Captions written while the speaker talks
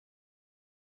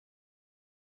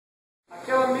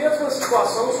Aquela mesma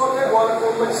situação, só que agora com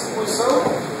uma distribuição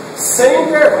sem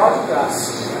intervalo de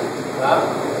classe. Tá?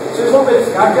 Vocês vão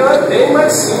verificar que ela é bem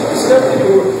mais simples que a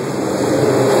anterior.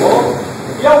 Tá bom?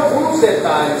 E alguns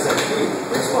detalhes aqui,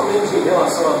 principalmente em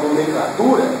relação à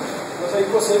nomenclatura, gostaria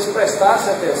que vocês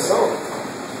prestassem atenção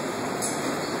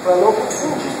para não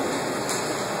confundir.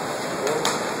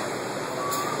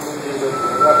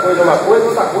 Uma coisa é uma coisa,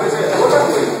 outra coisa é outra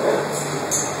coisa. Né?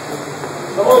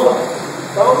 Então vamos lá.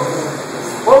 Então,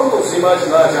 vamos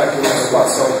imaginar já aqui uma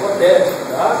situação hipotética,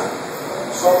 tá?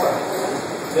 Só para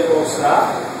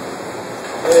demonstrar.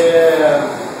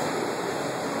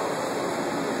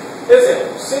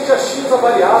 Exemplo, seja X a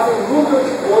variável número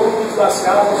de cômodos das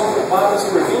casas ocupadas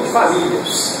por 20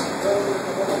 famílias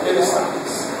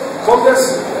entrevistadas. Como é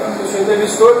assim? O seu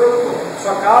entrevistou e perguntou: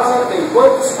 sua casa tem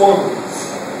quantos cômodos?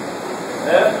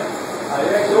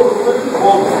 Aí aqui é o número de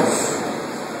cômodos.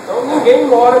 Então ninguém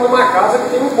mora numa casa que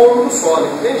tem um cômodo só.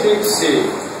 Não tem jeito de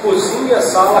ser cozinha,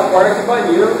 sala, quarto e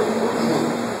banheiro tudo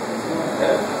junto.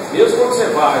 Mesmo quando você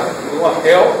vai num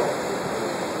hotel,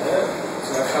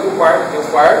 você vai ficar no quarto, tem um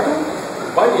quarto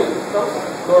e banheiro. Então,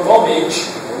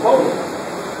 normalmente,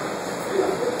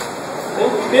 tem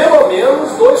pelo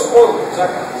menos 2 cômodos a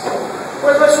casa.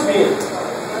 Depois vai subindo.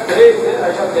 3, né?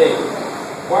 Aí já tem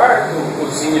quarto,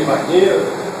 cozinha e banheiro,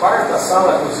 quarta,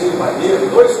 sala, cozinha e banheiro,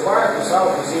 2 quartos,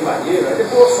 sala, cozinha e banheiro, aí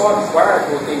depois sobe o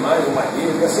quarto, ou tem mais um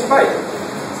banheiro, e assim vai.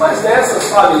 Mas nessas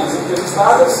famílias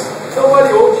entrevistadas, então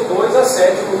variou de 2 a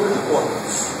 7 o número de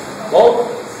cômodos. Tá bom?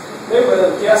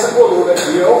 Lembrando que essa coluna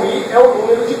aqui, o I, é o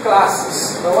número de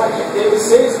classes. Então aqui teve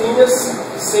 6 linhas,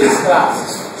 6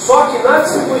 classes. Só que na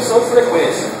distribuição de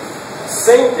frequência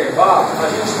sem intervalo, a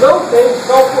gente não tem que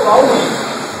calcular o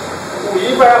I. O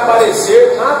I vai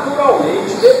aparecer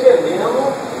naturalmente,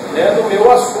 dependendo, né, do meu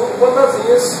assunto, quantas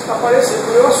linhas aparecerem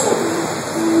no meu assunto.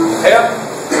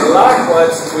 Lá com a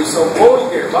distribuição com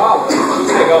intervalo, a gente tem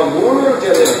que pegar o número de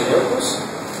elementos,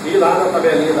 ir lá na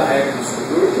tabelinha da regra dos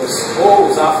subúrbios, ou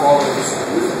usar a fórmula dos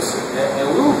subúrbios, é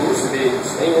um dos meios,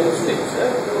 tem outros meios,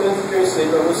 né? Pelo menos que eu ensinei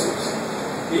para vocês.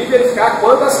 E verificar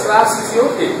quantas classes iam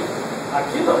ter.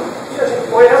 Aqui não. Aqui a gente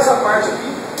põe essa parte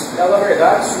aqui, ela na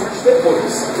verdade surge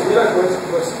depois. A primeira coisa que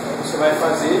você vai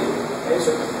fazer é isso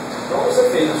aqui. Então você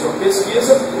fez a sua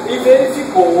pesquisa e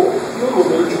verificou que o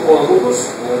número de cômodos,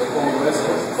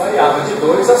 variava de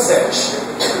 2 a 7.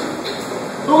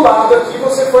 Do lado aqui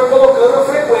você foi colocando a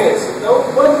frequência. Então,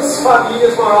 quantas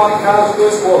famílias moravam em casa de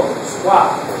 2 cômodos?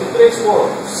 4. De 3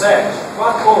 cômodos? 7.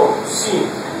 4 cômodos? 5.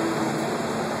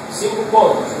 5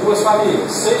 cômodos? 2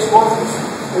 famílias? 6 cômodos?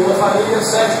 1 família?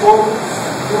 7 cômodos?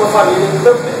 1 família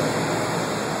também.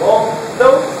 Bom,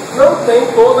 então não tem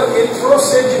todo aquele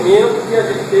procedimento que a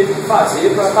gente teve que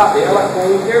fazer para a tabela com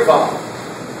o intervalo.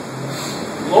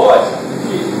 Lógico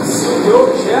que se o meu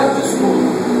objeto de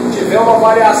estudo tiver uma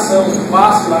variação que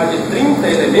passe lá de 30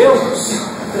 elementos,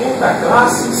 30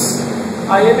 classes,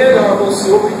 aí é melhor você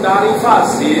optar em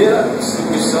fazer a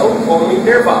distribuição com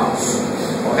intervalos,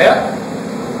 correto?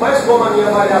 Mas como a minha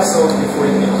variação aqui foi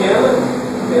pequena,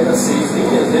 apenas 6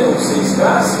 linhas, né, ou 6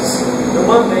 classes, eu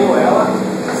mantenho ela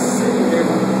sem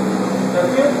intervalo.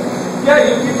 Tranquilo? E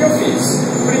aí, o que eu fiz?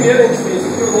 Primeiro a gente fez o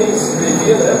que eu nem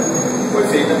escrevi, né? Foi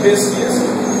feita a pesquisa,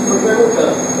 foi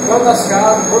perguntando quantas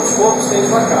casas, quantos cômodos tem em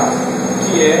sua casa,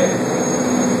 que é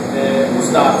os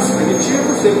dados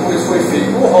primitivos, depois foi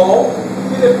feito o rol,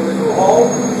 e depois do rol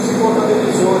se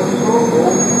contabilizou aqui e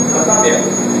montou a tabela.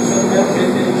 Isso é do mesmo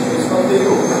jeito que a gente fez com o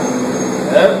anterior.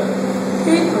 Né? E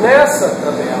nessa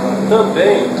tabela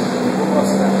também, vou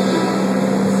mostrar aqui,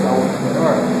 está um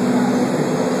melhor,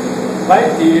 vai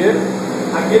ter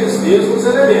aqueles mesmos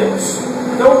elementos.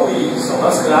 Então o I são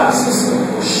as classes,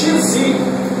 o XI,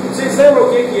 vocês lembram o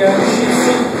que era o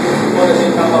XI quando a gente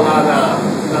estava lá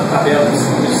na tabela de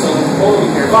distribuição com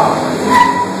intervalo?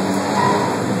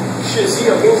 O XI,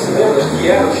 alguém se lembra que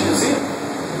era o XI?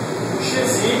 O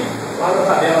XI, lá na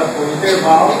tabela com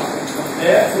intervalo,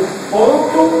 é o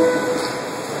ponto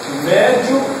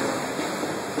médio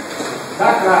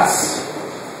da classe.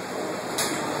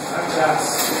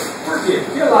 Por quê?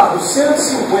 Porque lá do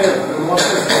 150, no nosso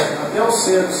exemplo, até o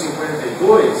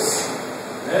 152,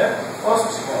 né? Nossa,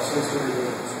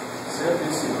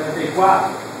 154,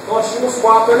 nós tínhamos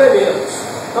 4 elementos.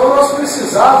 Então nós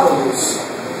precisávamos,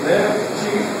 né,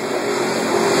 de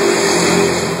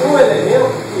um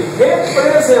elemento que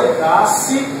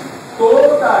representasse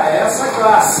toda essa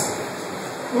classe.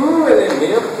 Um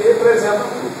elemento que representa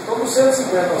tudo. Então do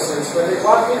 150 ao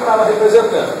 154, quem estava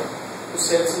representando? O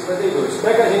 152. Como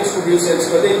é que a gente descobriu o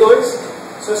 152?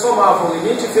 Você somava o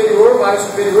limite inferior mais o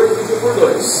superior e dividia por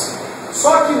 2.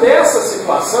 Só que nessa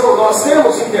situação nós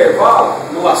temos intervalo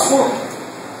no assunto.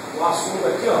 O assunto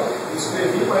aqui, ó,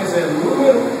 escrevi, mas é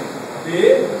número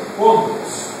de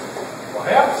cômodos.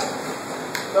 Correto?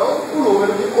 Então, o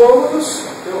número de cômodos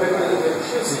eu representei com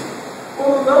xi.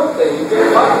 Como não tem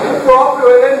intervalo, o próprio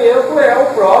elemento é o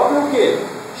próprio quê?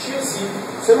 Xi.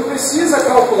 Você não precisa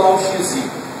calcular o xi.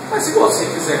 Mas se você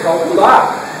quiser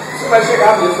calcular, você vai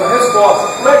chegar mesmo à resposta.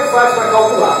 Como é que faz para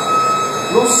calcular?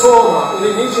 Não soma o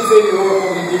limite inferior com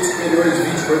o limite superior e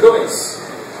divide por 2?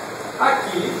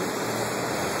 Aqui,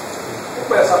 vou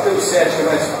começar pelo 7, que é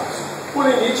mais fácil. O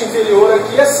limite inferior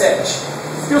aqui é 7.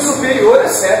 E o superior é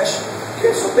 7.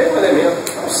 Porque só tem um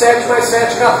elemento. Então 7 mais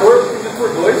 7, 14, dividido por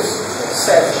 2,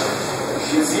 7. O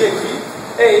xi aqui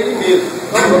é ele mesmo.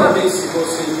 Então toda vez que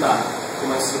você está com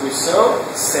uma distribuição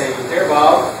sem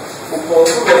intervalo, o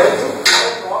ponto médio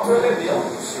é o próprio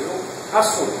elemento do seu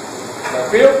assunto.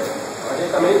 Tranquilo? A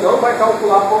gente também não vai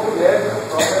calcular ponto médio do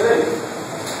próprio elemento.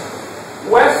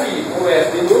 O FI com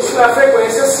F minúsculo é a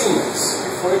frequência simples, que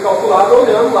foi calculada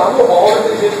olhando lá no rol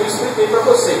daquele jeito que eu expliquei para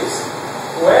vocês.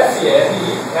 O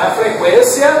FRI é a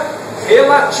frequência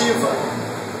relativa,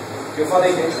 que eu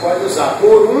falei que a gente pode usar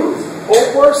por 1 ou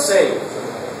por 100.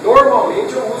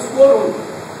 Normalmente eu uso por 1.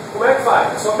 Como é que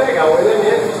faz? É só pegar o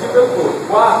elemento e dividir pelo todo.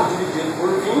 4 dividido por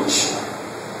 20,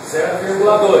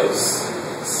 0,2.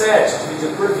 7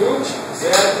 dividido por 20,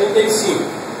 0,35.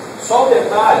 Só um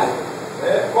detalhe,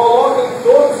 coloquem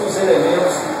todos os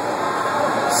elementos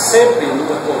sempre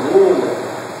numa coluna,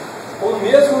 com o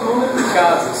mesmo número de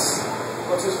casas,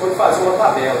 quando vocês forem fazer uma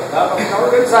tabela, tá? Para ficar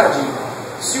organizadinho.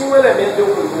 Se um elemento deu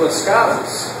com 2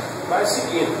 casas, vai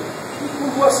seguindo,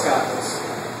 com 2 casas.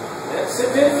 Você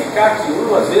verificar que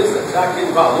às vezes, dá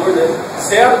aquele valor,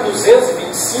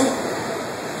 0,225,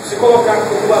 se colocar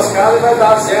com 2 casas, vai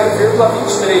dar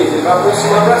 0,23, ele vai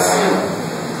aproximar para cima.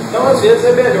 Então, às vezes,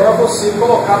 é melhor você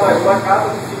colocar mais uma casa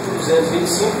que fica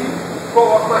 225 e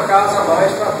coloca uma casa a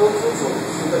mais para todos os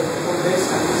outros. Fica com 3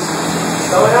 casas.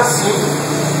 Então, é assim,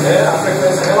 a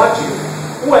frequência relativa.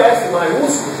 O F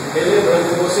maiúsculo,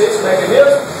 lembrando com vocês, como é que é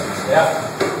mesmo?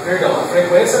 A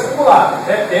frequência acumulada.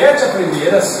 Repete a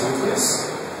primeira simples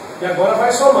e agora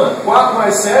vai somando. 4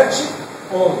 mais 7,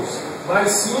 11.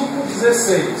 Mais 5,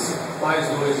 16. Mais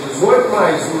 2, 18.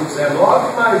 Mais 1,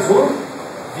 19. Mais 1,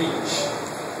 20.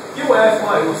 E o F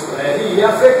maiúsculo RI é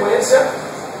a frequência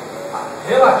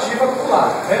relativa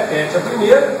acumulada. Repete a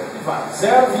primeira e vai.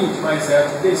 0,20 mais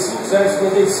 0,35,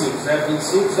 0,55.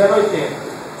 0,25,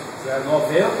 0,80.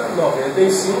 0,90,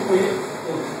 95 e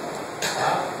 1.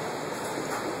 Tá?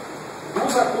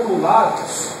 Os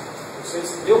acumulados,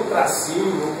 vocês dê um tracinho,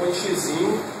 um põe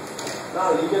xizinho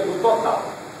na linha do total.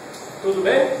 Tudo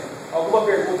bem? Alguma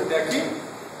pergunta até aqui?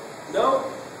 Não?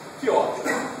 Que ótimo.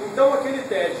 Então, aquele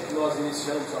TED que nós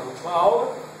iniciamos na última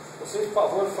aula, vocês, por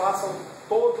favor, façam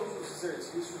todos os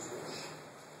exercícios hoje.